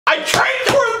I trained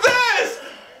for this!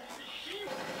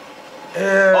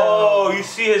 Ew. Oh, you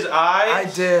see his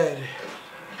eyes? I did.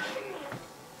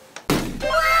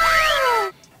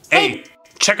 Hey,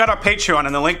 check out our Patreon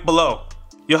in the link below.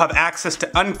 You'll have access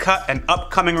to uncut and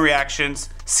upcoming reactions,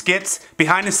 skits,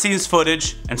 behind the scenes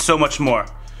footage, and so much more.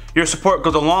 Your support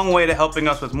goes a long way to helping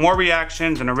us with more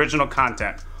reactions and original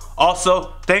content.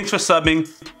 Also, thanks for subbing.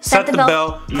 Set the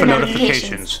bell for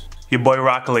notifications. Your boy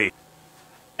YaBoyRockLee.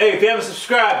 Hey, if you haven't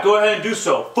subscribed, go ahead and do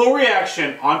so. Full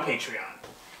reaction on Patreon.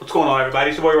 What's going on,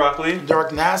 everybody? It's your boy YaBoyRockLee.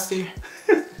 DirectoryNasty.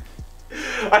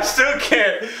 I still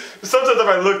can't. Sometimes if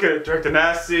I look at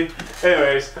DirectoryNasty.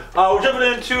 Anyways, we're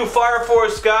jumping into Fire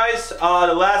Force, guys.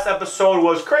 The last episode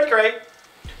was cray-cray.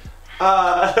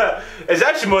 It's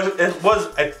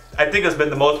actually I think it's been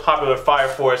the most popular Fire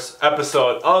Force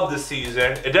episode of the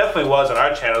season. It definitely was on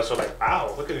our channel. So like,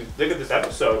 wow, look at this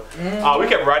episode. We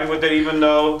kept riding with it even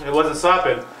though it wasn't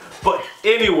slapping. But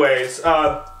anyways,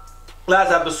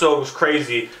 last episode was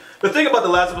crazy. The thing about the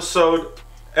last episode,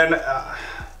 and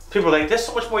people are like, there's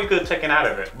so much more you could have taken out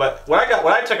of it. But what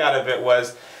I took out of it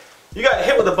was, you got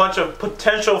hit with a bunch of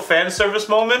potential fan service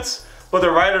moments, but the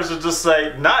writers are just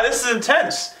like, nah, this is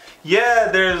intense. Yeah,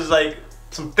 there's like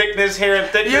some thickness here and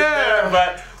thickness there,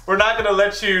 but we're not gonna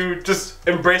let you just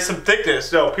embrace some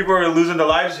thickness. No, people are losing their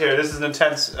lives here. This is an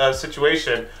intense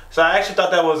situation. So I actually thought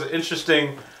that was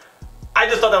interesting. I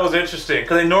just thought that was interesting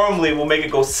because they normally will make it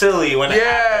go silly when it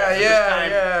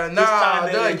happens. Nah,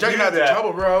 they're like Juggernaut's in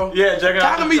trouble, bro. Yeah,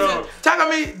 Juggernaut's in trouble.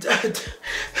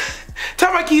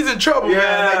 Takaki's in trouble,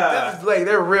 man. Like, this is like,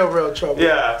 they're real trouble.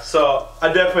 Yeah, so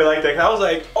I definitely like that. I was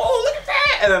like, oh, look at that.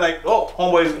 And then like, oh,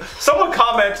 homeboys. Someone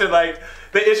commented like,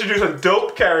 they introduced a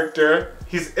dope character.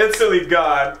 He's instantly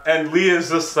gone. And Leah's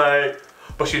just like,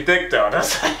 but she thick though. And I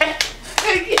was like,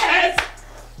 yes.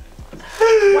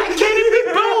 Why can't it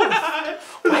be both?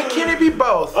 Why can't it be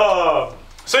both?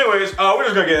 So anyways, we're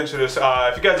just gonna get into this.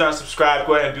 If you guys aren't subscribed,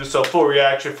 go ahead and do so. Full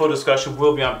reaction, full discussion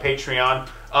will be on Patreon.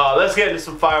 Let's get into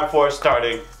some Fire Force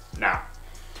starting now.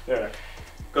 Yeah,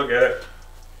 go get it.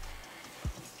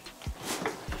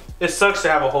 It sucks to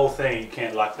have a whole thing you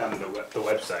can't lock down the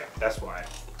website. That's why.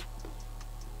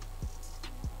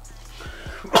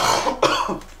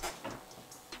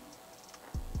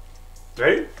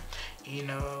 Ready? You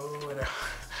know,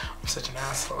 I'm such an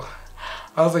asshole.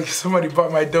 I was like, if somebody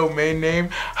bought my domain name,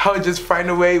 I would just find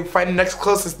a way, find the next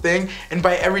closest thing, and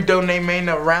buy every domain name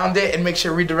around it and make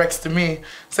sure it redirects to me.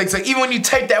 It's like, so even when you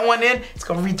type that one in, it's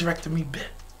gonna redirect to me, bit.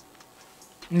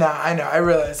 Nah, I know, I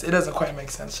realize it doesn't quite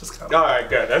make sense. Just kind of. All right,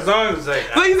 good. As long as like,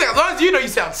 as long as you know you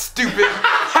sound stupid.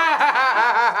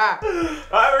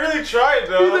 I really tried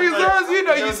though. As long as you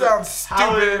know you sound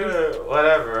stupid.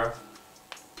 Whatever.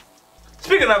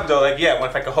 Speaking of though, like yeah,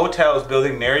 when like a hotel is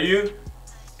building near you,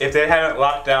 if they haven't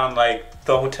locked down like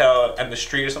the hotel and the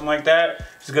street or something like that,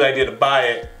 it's a good idea to buy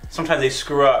it. Sometimes they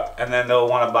screw up and then they'll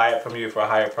want to buy it from you for a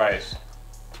higher price.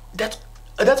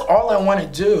 That's all I want to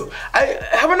do.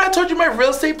 Haven't I told you my real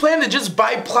estate plan to just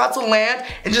buy plots of land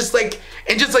and just like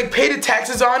pay the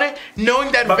taxes on it,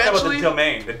 knowing that eventually. That was the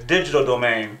domain, the digital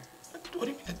domain. What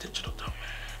do you mean the digital domain?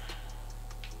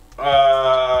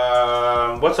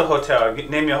 What's a hotel?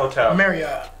 Name me a hotel.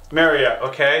 Marriott. Marriott,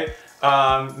 okay.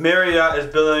 Marriott is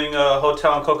building a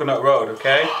hotel on Coconut Road,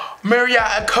 okay? Marriott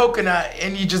at Coconut,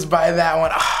 and you just buy that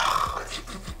one. Oh.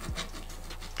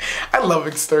 I love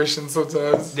extortion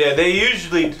sometimes. Yeah, they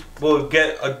usually will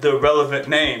get the relevant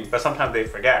name, but sometimes they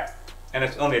forget. And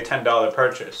it's only a $10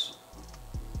 purchase.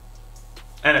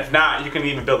 And if not, you can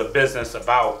even build a business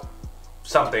about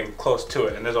something close to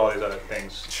it, and there's all these other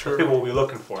things. True. People will be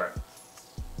looking for it.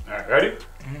 All right, ready?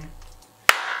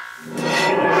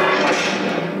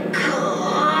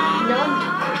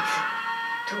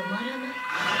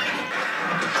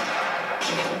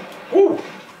 Ooh.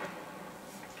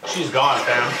 She's gone,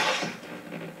 fam.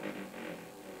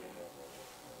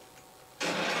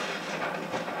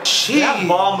 That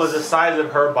bomb was the size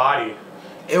of her body.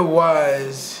 It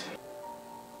was.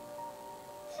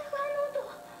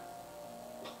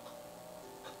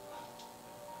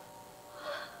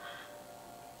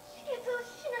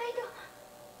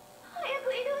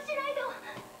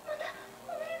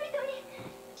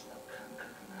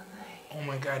 Oh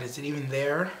my god, is it even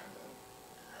there?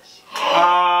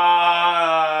 Ah,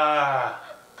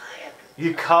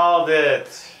 you called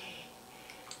it.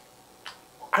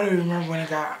 I don't even remember when it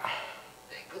got.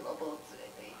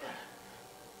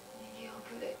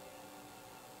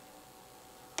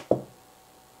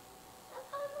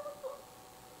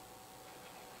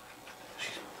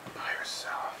 She's by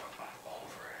herself. I'm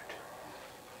over it.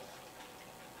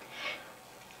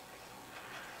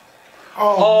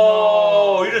 Oh,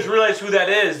 no. You just realized realize who that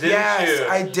is, didn't you? Yes,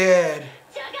 I did.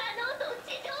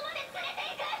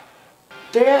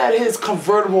 They had his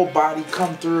convertible body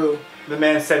come through. The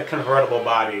man said convertible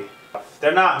body.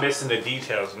 They're not missing the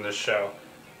details in this show.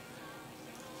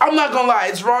 I'm not gonna lie,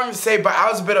 it's wrong to say, but I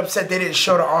was a bit upset they didn't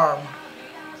show the arm.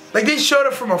 Like, they showed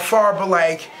it from afar, but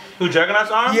like... Who,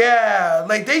 Juggernaut's arm? Yeah,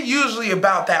 like, they usually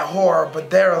about that horror, but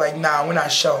they're like, nah, we're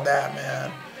not showing that,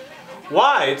 man.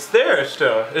 Why? It's there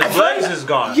still. His legs is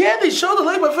gone. Yeah, they showed the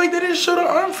leg, but I feel like they didn't show the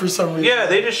arm for some reason. Yeah,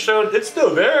 they just showed... It's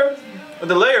still there. But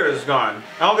the layer is gone.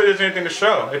 I don't think there's anything to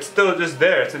show. It's still just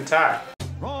there. It's intact.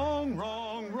 Wrong,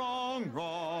 wrong, wrong,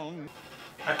 wrong.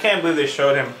 I can't believe they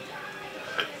showed him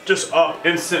just up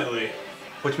instantly.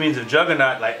 Which means if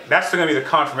Juggernaut, like, that's gonna be the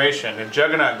confirmation. If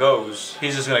Juggernaut goes,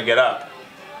 he's just gonna get up.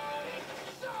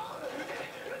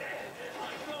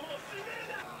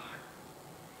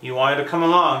 You wanted to come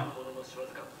along.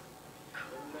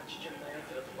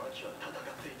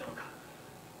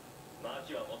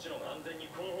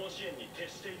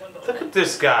 Look at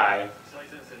this guy.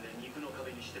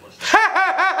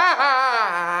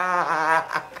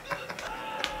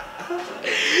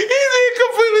 He's being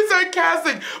completely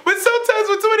sarcastic, but sometimes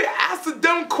when somebody asks a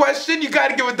dumb question, you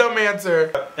gotta give a dumb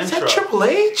answer. Is that Triple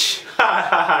H?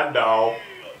 No.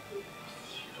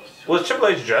 Was Triple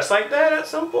H dressed like that at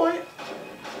some point?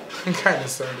 Kind of,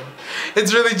 sort of.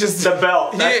 It's really just... The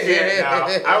belt. That's it now.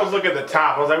 I was looking at the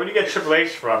top. I was like, where do you get Triple H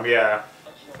from? Yeah.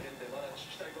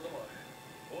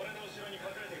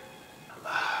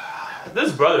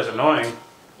 This brother's annoying.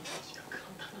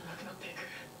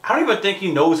 I don't even think he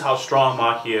knows how strong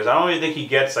Maki is. I don't even think he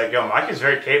gets like, yo, Maki's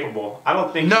very capable. I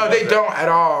don't think. No, they don't at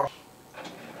all.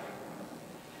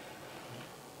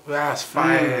 That's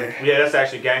fire. Yeah, that's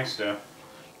actually gangster.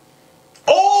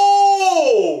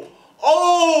 Oh!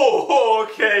 Oh!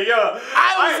 Okay, yeah.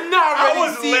 I was not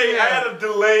ready to see late. him. I had a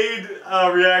delayed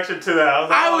reaction to that.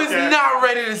 I was, like, not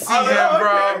ready to see him,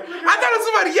 bro. Okay. I thought it was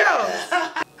somebody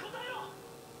else.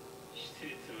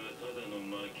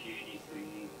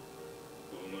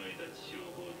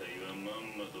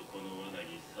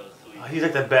 He's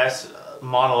like the best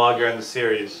monologuer in the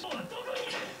series.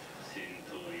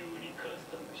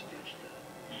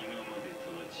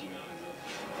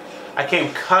 I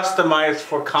came customized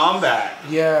for combat.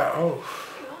 Yeah, oh.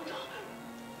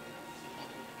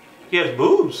 He has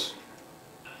boobs.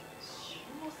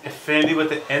 Affinity with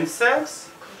the insects?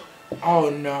 Oh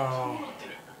no.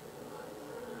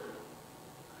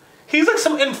 He's like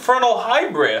some infernal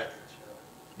hybrid.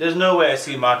 There's no way I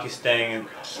see Maki staying in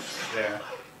there.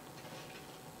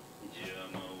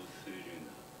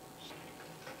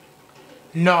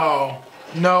 No.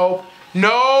 Nope.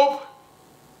 Nope.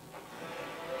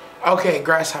 Okay,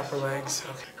 grasshopper legs.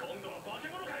 Okay.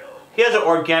 He has an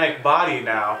organic body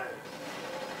now.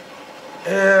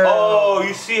 Ew. Oh,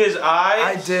 you see his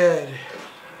eyes? I did.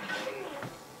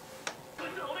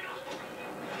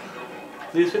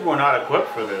 These people are not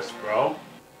equipped for this, bro.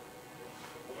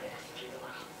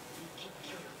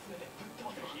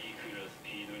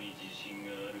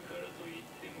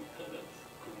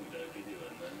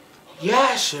 Yeah,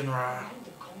 Shinra.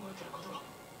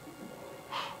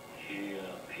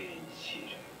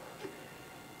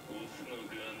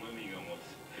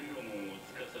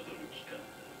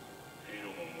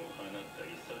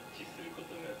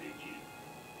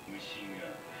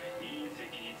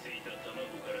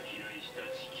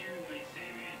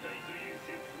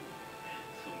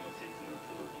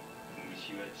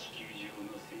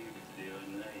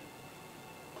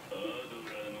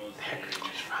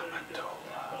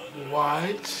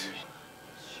 What?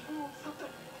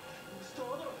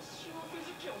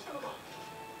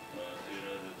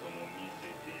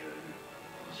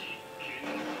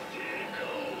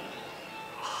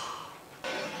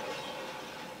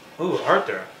 Ooh,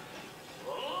 Arthur.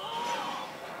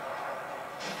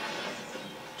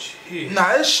 Jeez.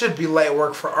 Nah, this should be light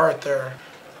work for Arthur.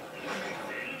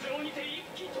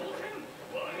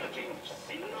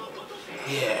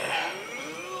 Yeah.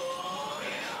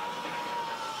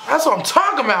 That's what I'm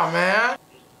talking about, man.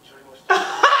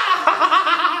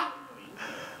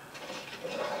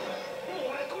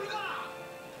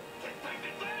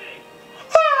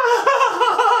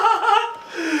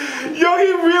 Yo,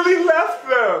 he really left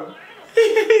them.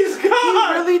 He's gone.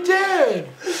 He really did.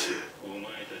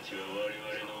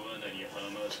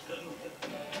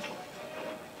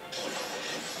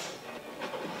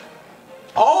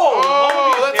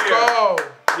 Oh, let's go.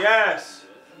 Yes.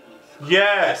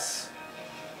 Yes.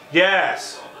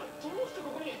 Yes.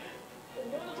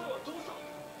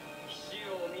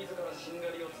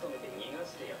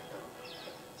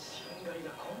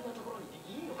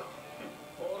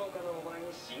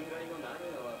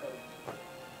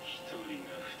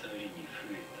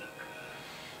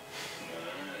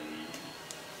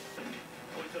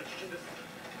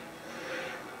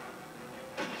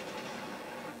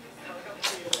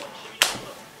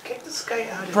 this guy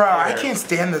out of Bro, here? I can't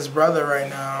stand this brother right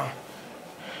now.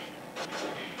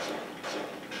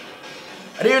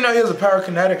 I didn't even know he was a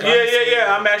pyrokinetic.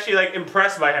 Yeah. I'm actually like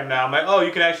impressed by him now. I'm like, oh,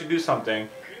 you can actually do something.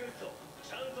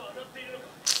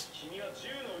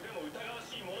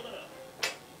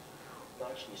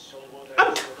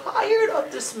 I'm tired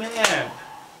of this man.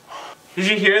 Did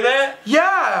you hear that?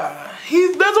 Yeah,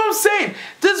 that's what I'm saying.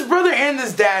 This brother and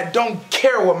this dad don't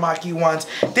care what Maki wants.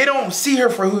 They don't see her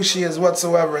for who she is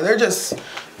whatsoever. They're just...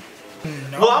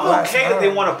 Well, I'm okay that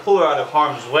they want to pull her out of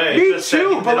harm's way. Me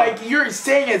too, but like you're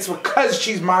saying it's because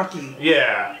she's Maki.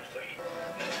 Yeah.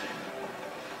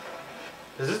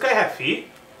 Does this guy have feet?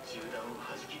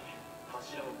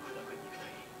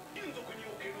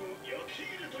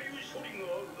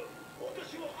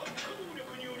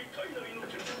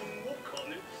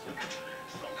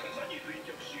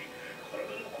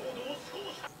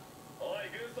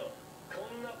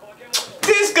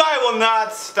 This guy will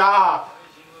not stop.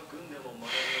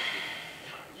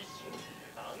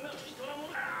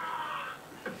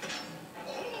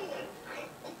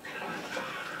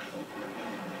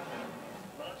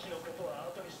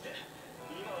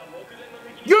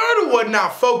 You're the one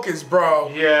not focused,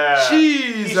 bro. Yeah.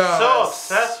 Jesus. He's so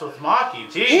obsessed with Maki.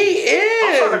 Jeez. He is.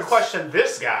 I'm starting to question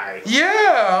this guy.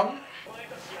 Yeah.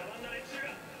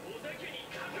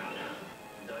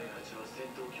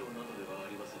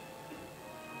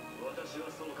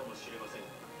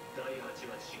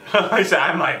 He said,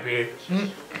 I might be.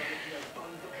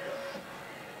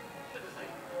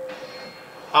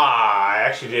 I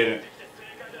actually didn't.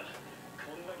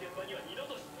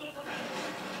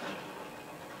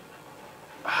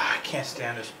 I can't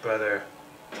stand this brother.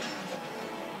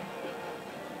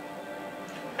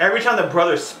 Every time the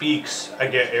brother speaks, I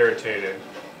get irritated.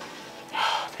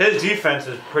 His defense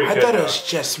is pretty good. I thought it was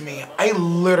just me. I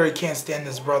literally can't stand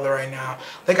this brother right now.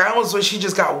 Like, I almost wish he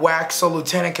just got whacked so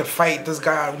Lieutenant could fight this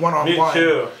guy one-on-one. Me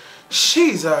too.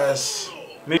 Jesus.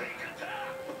 Me.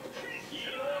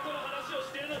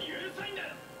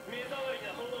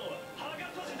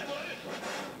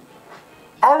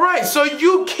 Alright, so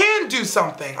you can do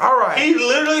something. Alright. He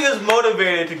literally is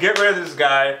motivated to get rid of this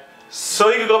guy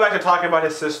so he can go back to talking about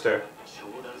his sister.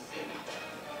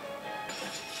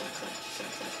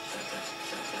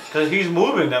 Because he's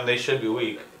moving them, they should be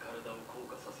weak.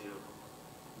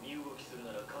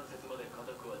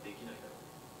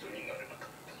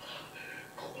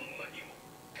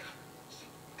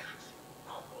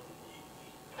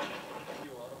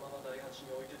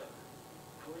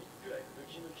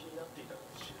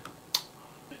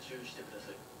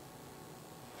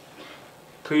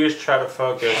 Please try to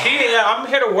focus. Yeah, I'm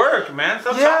here to work, man.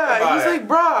 Stop talking about he's it. like,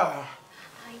 bruh.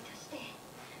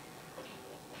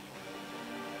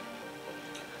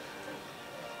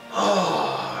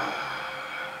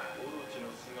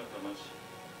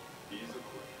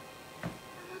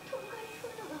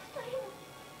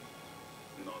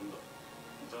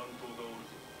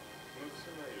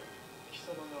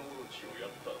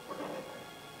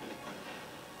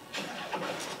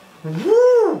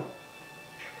 Woo!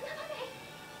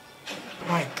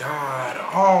 My God.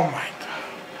 Oh my God.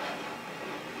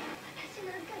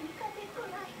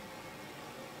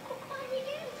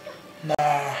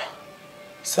 Nah.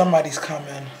 Somebody's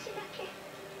coming.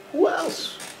 Who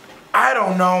else? I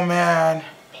don't know, man.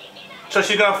 So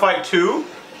she's gonna fight too?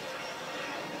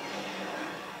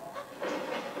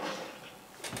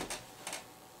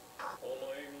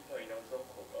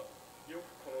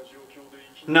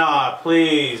 Nah,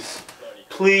 please.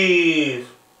 Please.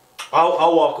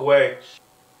 I'll walk away.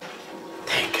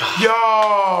 Thank God.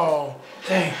 Yo.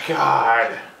 Thank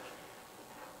God.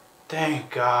 Thank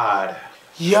God.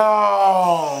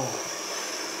 Yo.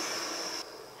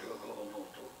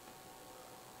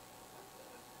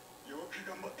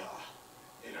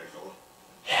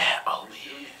 Yeah, oh yeah.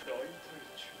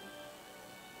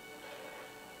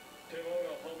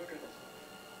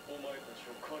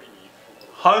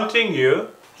 Hunting you?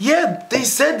 Yeah, they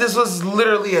said this was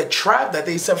literally a trap that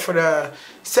they set for the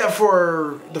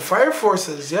fire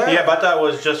forces. Yeah. Yeah, but I thought it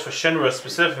was just for Shinra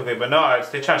specifically, but no,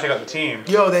 they're trying to take out the team.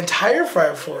 Yo, the entire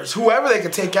fire force, whoever they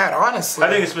could take out, honestly.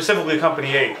 I think it's specifically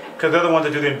Company 8, because they're the ones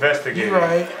that do the investigating. You're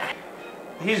right.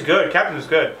 He's good. Captain's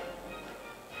good.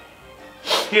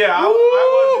 Yeah,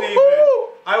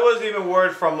 I wasn't even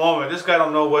worried for a moment. This guy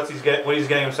don't know what he's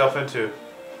getting himself into.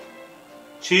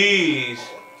 Jeez.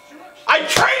 I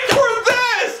trained for this!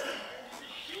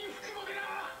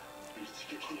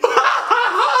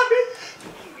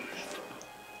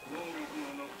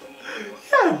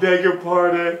 I beg your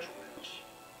pardon.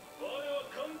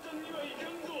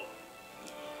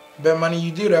 Bet money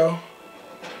you do though.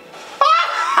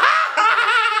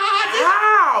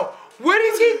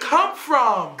 come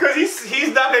from? Because he's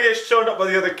not gonna get shown up by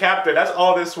the other captain. That's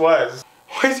all this was.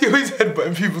 Why is he always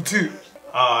headbutting people too?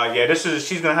 Yeah,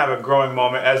 she's gonna have a growing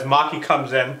moment as Maki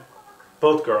comes in.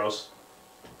 Both girls.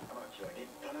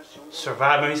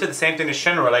 Survive. I mean, he said the same thing to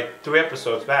Shinra like 3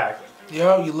 episodes back.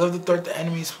 Yo, you live to thwart the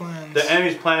enemy's plans. The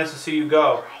enemy's plan is to see you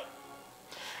go.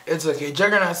 It's okay.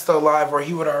 Juggernaut's still alive, or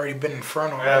he would have already been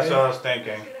Infernal. Yeah, that's what I was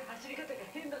thinking.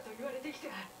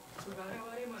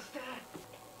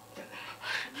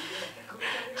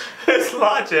 His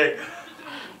logic.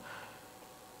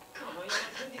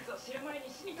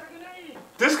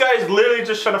 This guy's literally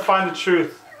just trying to find the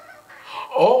truth.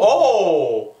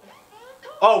 Oh,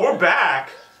 we're back.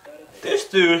 This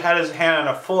dude had his hand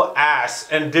on a full ass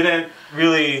and didn't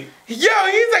really... Yo,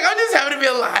 he's like, I'm just happy to be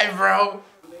alive, bro.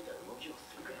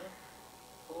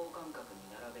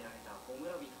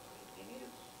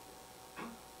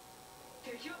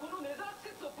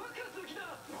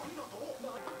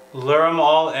 Lure them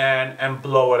all in and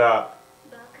blow it up.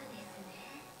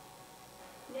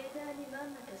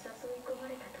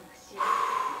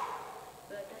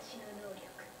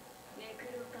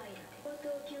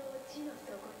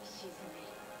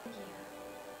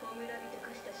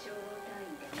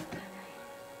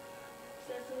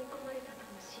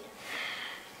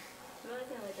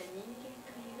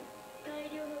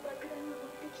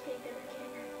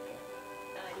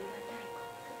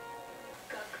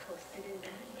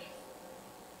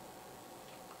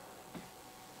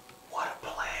 What a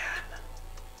plan.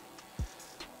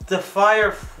 The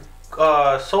fire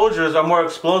soldiers are more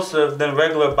explosive than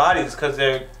regular bodies because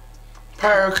they're...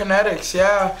 Pyrokinetics,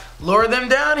 yeah. Lure them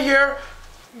down here,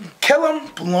 kill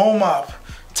them, blow them up.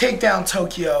 Take down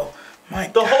Tokyo.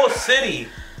 The whole city.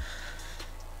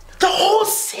 The whole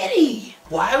city.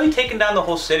 Why are we taking down the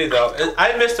whole city though?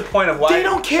 I missed the point of why. They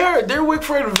don't care. They're waiting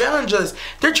for evangelists.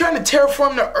 They're trying to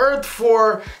terraform the earth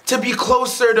to be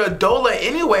closer to Dola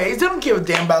anyways. They don't give a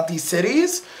damn about these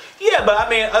cities. Yeah, but I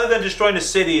mean, other than destroying the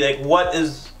city, like what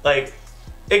is, like,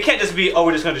 it can't just be, oh,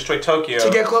 we're just gonna destroy Tokyo. To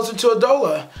get closer to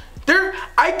Adola.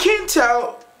 I can't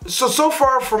tell. So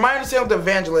far, from my understanding with the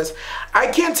evangelists, I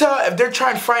can't tell if they're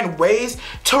trying to find ways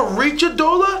to reach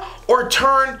Adola or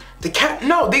turn the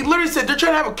No, they literally said they're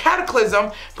trying to have a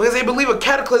cataclysm because they believe a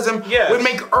cataclysm would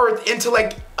make Earth into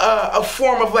like a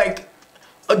form of like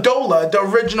Adola, the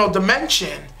original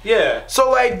dimension. Yeah. So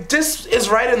like this is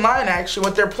right in line actually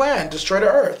with their plan: destroy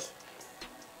the Earth.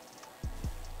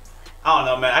 I don't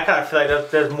know, man. I kind of feel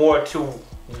like there's more to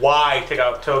why take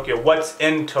out Tokyo. What's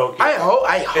in Tokyo?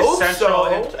 I hope so.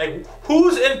 Like,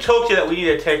 who's in Tokyo that we need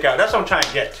to take out? That's what I'm trying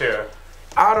to get to.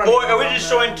 I don't know. Or are we just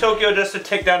showing Tokyo just to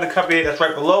take down the company that's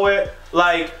right below it?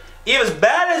 Like, even as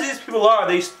bad as these people are,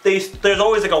 there's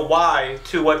always like a why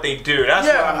to what they do. That's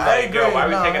what I'm like, yo, why are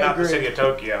we taking out the city of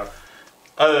Tokyo?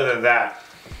 Other than that.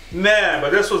 Man,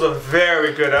 but this was a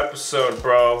very good episode,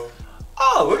 bro.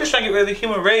 Oh, we're just trying to get rid of the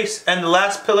human race, and the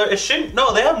last pillar is Shin.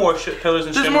 No, they have more pillars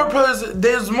than Shin.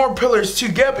 There's more pillars to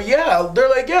get, but yeah, they're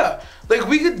like, yeah, like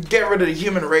we could get rid of the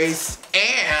human race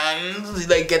and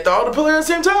like get all the pillars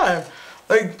at the same time.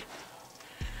 Like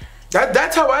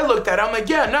that's how I looked at it. I'm like,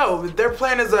 yeah, no, their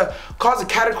plan is to cause a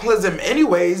cataclysm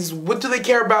anyways. What do they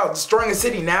care about destroying a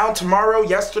city now, tomorrow,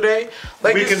 yesterday?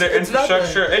 Like weaken their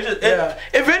infrastructure. Yeah.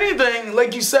 If anything,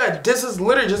 like you said, this is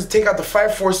literally just to take out the fire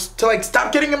force to like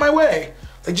stop getting in my way.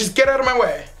 Like just get out of my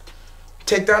way.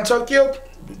 Take down Tokyo,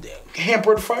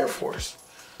 hamper the fire force.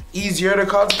 Easier to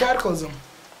cause a cataclysm.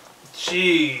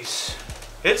 Jeez.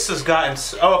 It's just gotten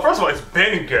oh, first of all, it's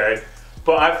been good.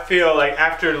 But I feel like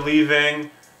after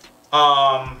leaving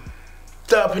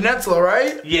the peninsula,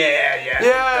 right?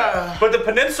 Yeah. But the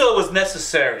peninsula was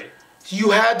necessary.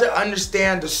 You had to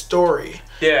understand the story.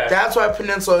 Yeah. That's why the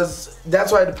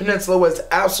peninsula was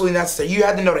absolutely necessary. You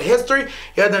had to know the history,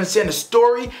 you had to understand the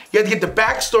story, you had to get the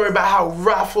backstory about how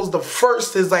Raffles the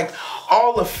First is like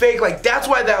all the fake, like that's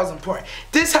why that was important.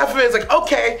 This half of it is like,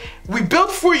 okay, we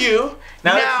built for you.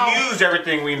 Now let's use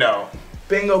everything we know.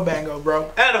 Bingo bango,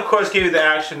 bro. And of course give you the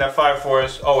action that Fire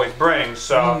Force always brings,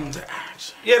 so. The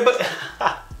action. Yeah, but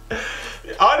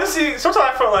honestly,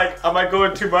 sometimes I felt like I might go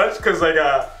in too much because like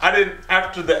I didn't,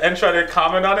 after the intro, I didn't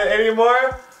comment on it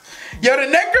anymore. Yo, the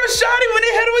Necro shotty when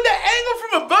they hit it with that angle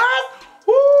from above,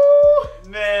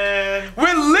 woo! Man.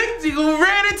 When Licked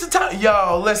ran into time.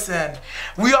 Yo, listen,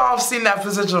 we all seen that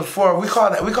position before. We call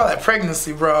that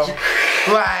pregnancy, bro.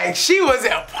 Like, she was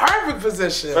in a perfect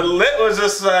position. But Lit was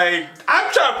just like,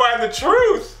 I'm trying to find the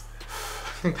truth.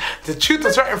 The truth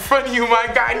is right in front of you, my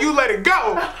guy, and you let it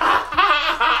go.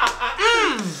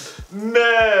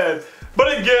 Man.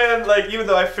 But again, like, even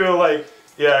though I feel like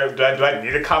Yeah, do I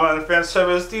need to comment on the fan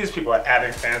service? These people are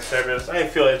adding fan service. I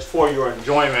feel it's for your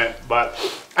enjoyment, but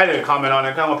I didn't comment on it.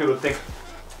 I don't want people to think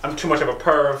I'm too much of a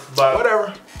perv, but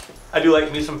whatever. I do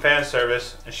like me some fan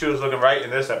service, and she was looking right in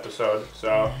this episode.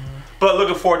 So, but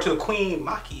looking forward to the Queen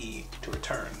Maki to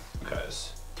return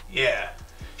because, yeah.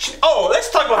 Oh,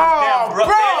 let's talk about this damn bro.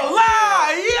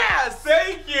 Yes.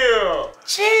 Thank you.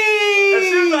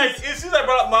 Jeez. As soon as I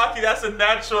brought up Maki, that's a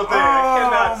natural thing. I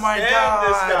cannot stand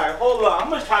this guy. Hold on, how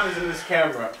much time is in this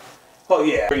camera? Oh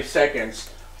yeah, 3 seconds.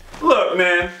 Look,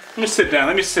 man, let me sit down.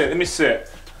 Let me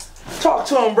sit. Talk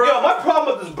to him, bro. Yo, my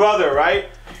problem with this brother, right?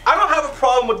 I don't have a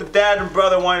problem with the dad and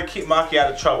brother wanting to keep Maki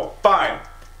out of trouble. Fine.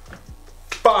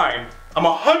 I'm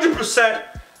 100%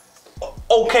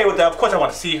 okay with that. Of course, I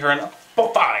want to see her,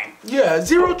 but fine. Yeah,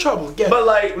 zero trouble. Yeah. But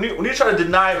like, when you try to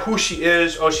deny who she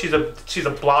is, or she's a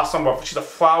blossom, or she's a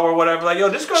flower, or whatever, like, yo,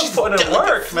 this girl's putting in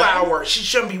work, flower. Man. She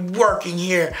shouldn't be working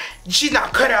here. She's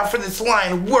not cut out for this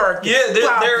line of work. Yeah,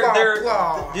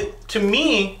 blah. To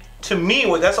me,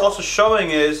 what that's also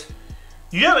showing is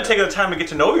you haven't taken the time to get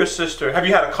to know your sister. Have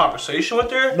you had a conversation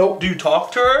with her? Nope. Do you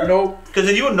talk to her? Nope. Because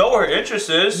then you would know what her interest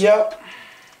is. Yep.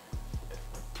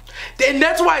 And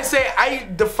that's why I say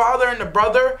the father and the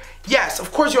brother, yes,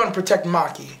 of course you want to protect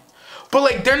Maki. But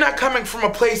like, they're not coming from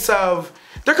a place of,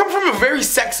 they're coming from a very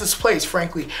sexist place,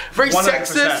 frankly. Very 100%.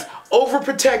 Sexist,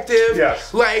 overprotective.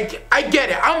 Yes. Like, I get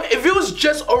it. If it was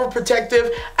just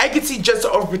overprotective, I could see just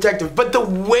overprotective. But the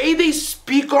way they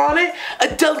speak on it,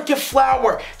 a delicate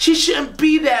flower. She shouldn't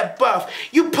be that buff.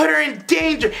 You put her in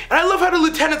danger. And I love how the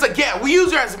lieutenant's like, yeah, we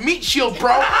use her as a meat shield, bro.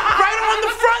 Right on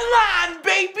the front line,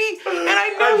 baby. And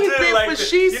I know he's been for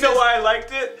she. You know why I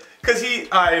liked it? Because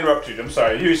I interrupted you. I'm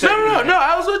sorry. You said no.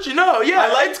 I was with you. No,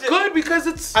 yeah, it's good because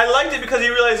it's. I liked it because he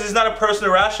realized he's not a person to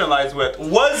rationalize with.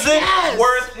 Was it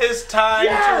worth his time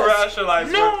to rationalize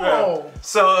with him?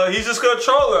 So he's just gonna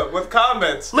troll him with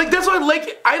comments. Like, that's why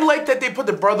I like that they put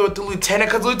the brother with the lieutenant,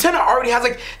 because the lieutenant already has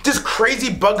like this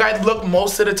crazy bug-eyed look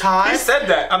most of the time. He said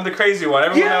that I'm the crazy one.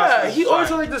 Everyone else he always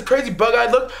has like this crazy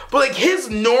bug-eyed look, but like his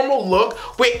normal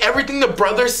look, with everything the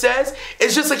brother says,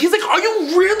 is just like, he's like, are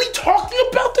you really talking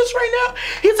about this right now?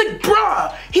 He's like,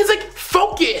 bruh. He's like,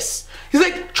 focus. He's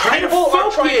like, trying to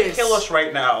focus. Trying to kill us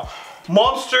right now.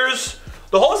 Monsters.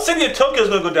 The whole city of Tokyo is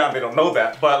gonna go down. They don't know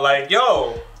that, but like,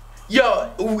 yo,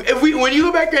 when you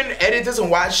go back and edit this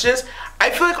and watch this, I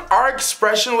feel like our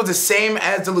expression was the same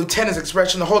as the lieutenant's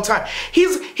expression the whole time.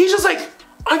 He's just like,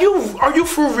 are you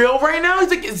for real right now? He's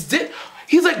like,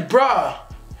 he's like, bruh,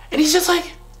 and he's just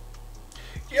like,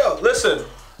 yo, listen,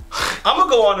 I'm gonna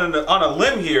go on a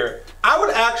limb here. I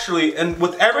would actually, and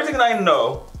with everything that I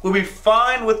know, would be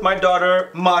fine with my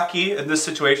daughter Maki in this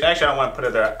situation. Actually, I don't want to put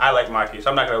her there. I like Maki, so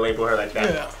I'm not gonna label her like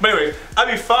that. Yeah. But anyway, I'd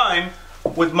be fine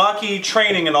with Maki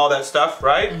training and all that stuff,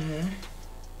 right?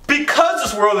 Because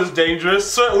this world is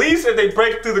dangerous, so at least if they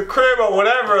break through the crib or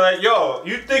whatever, like, yo,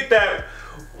 you think that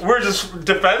we're just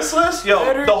defenseless?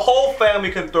 Yo, the whole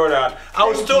family can throw down. I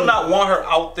would still not want her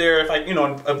out there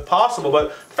if possible, but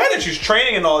the fact that she's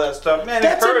training and all that stuff, man,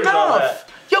 that's encourage enough. all that.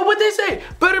 Yo, what they say?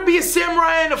 Better be a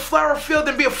samurai in a flower field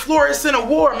than be a florist in a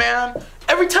war, man.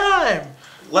 Every time.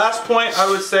 Last point I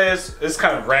would say is, it's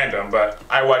kind of random, but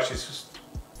I watch these.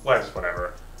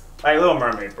 Whatever. Like, Little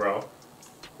Mermaid, bro.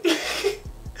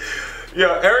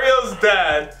 Yo, Ariel's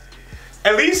dad,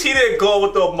 at least he didn't go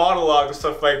with the monologue and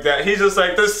stuff like that. He's just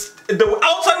like, the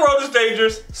outside world is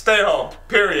dangerous, stay home,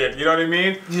 period. You know what I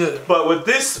mean? Yeah. But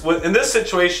in this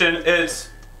situation,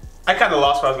 I kind of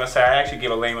lost what I was gonna say. I actually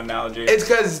gave a lame analogy. It's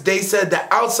because they said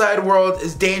the outside world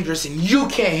is dangerous and you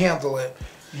can't handle it.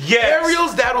 Yes.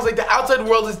 Ariel's dad was like, the outside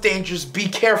world is dangerous, be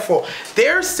careful.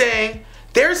 They're saying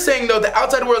though, the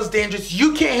outside world is dangerous,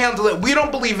 you can't handle it, we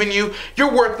don't believe in you,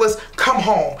 you're worthless, come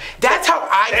home. That's how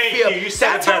I feel.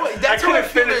 That's how I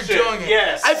feel they're doing it.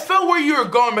 Yes. I felt where you were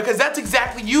going, because that's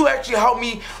exactly, you actually helped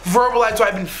me verbalize what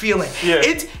I've been feeling. Yeah.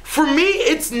 For me,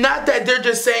 it's not that they're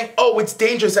just saying, oh, it's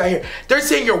dangerous out here. They're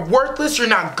saying you're worthless, you're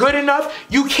not good enough,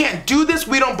 you can't do this,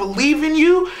 we don't believe in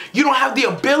you, you don't have the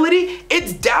ability.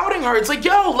 It's doubting her. It's like,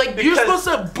 yo, like, you're supposed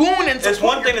to boon and support. It's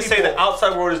one thing to say the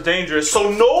outside world is dangerous, so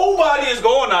nobody is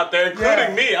going out there,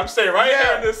 including me. I'm staying right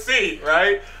here in this seat,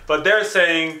 right? But they're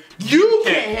saying you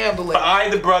can't handle it. But I,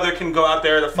 the brother, can go out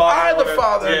there. The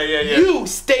father, You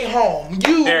stay home.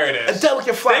 You, there it is. A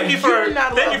delicate flower. Thank you for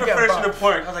finishing the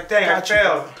point. I was like, dang, I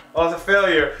failed. I was a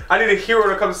failure. I need a hero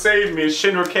to come save me. And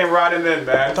Shinra came riding in,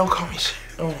 man. Don't call me shit.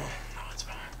 Oh, no, it's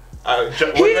fine.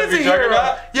 He is a hero.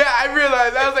 Yeah, I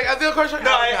realized. I was like, I still call you.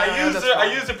 No,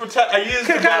 I used to protect.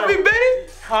 Can I be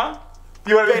Betty? Huh?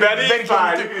 You want to be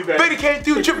Betty? Betty came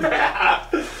through tripping.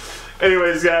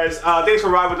 Anyways, guys, thanks for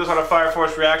riding with us on our Fire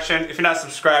Force reaction. If you're not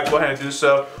subscribed, go ahead and do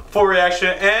so. Full reaction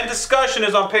and discussion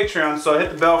is on Patreon, so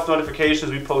hit the bell for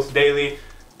notifications. We post daily.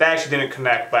 That actually didn't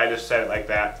connect, but I just said it like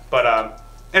that. But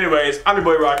anyways, I'm your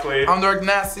boy RockLee. I'm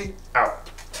DirectoryNasty. Out.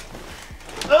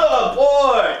 Oh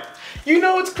boy! You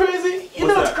know what's crazy?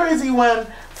 It's crazy when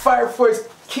Fire Force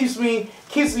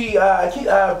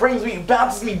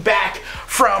bounces me back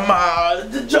from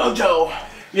the JoJo.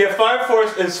 Yeah, Fire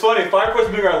Force, it's funny, Fire Force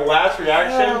being our last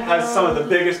reaction has some of the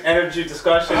biggest energy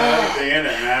discussion and everything in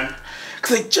it, man.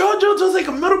 Cause like JoJo's like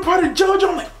a middle part of JoJo,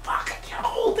 I'm like, fuck, I can't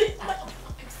hold it. I'm like, I'm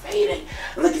fucking fading.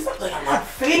 And like, it's not like I'm not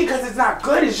fading because it's not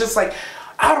good, it's just like,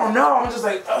 I don't know, I'm just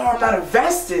like, oh, I'm not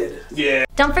invested. Yeah.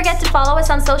 Don't forget to follow us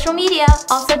on social media.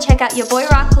 Also check out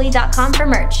YaBoyRockLee.com for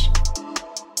merch.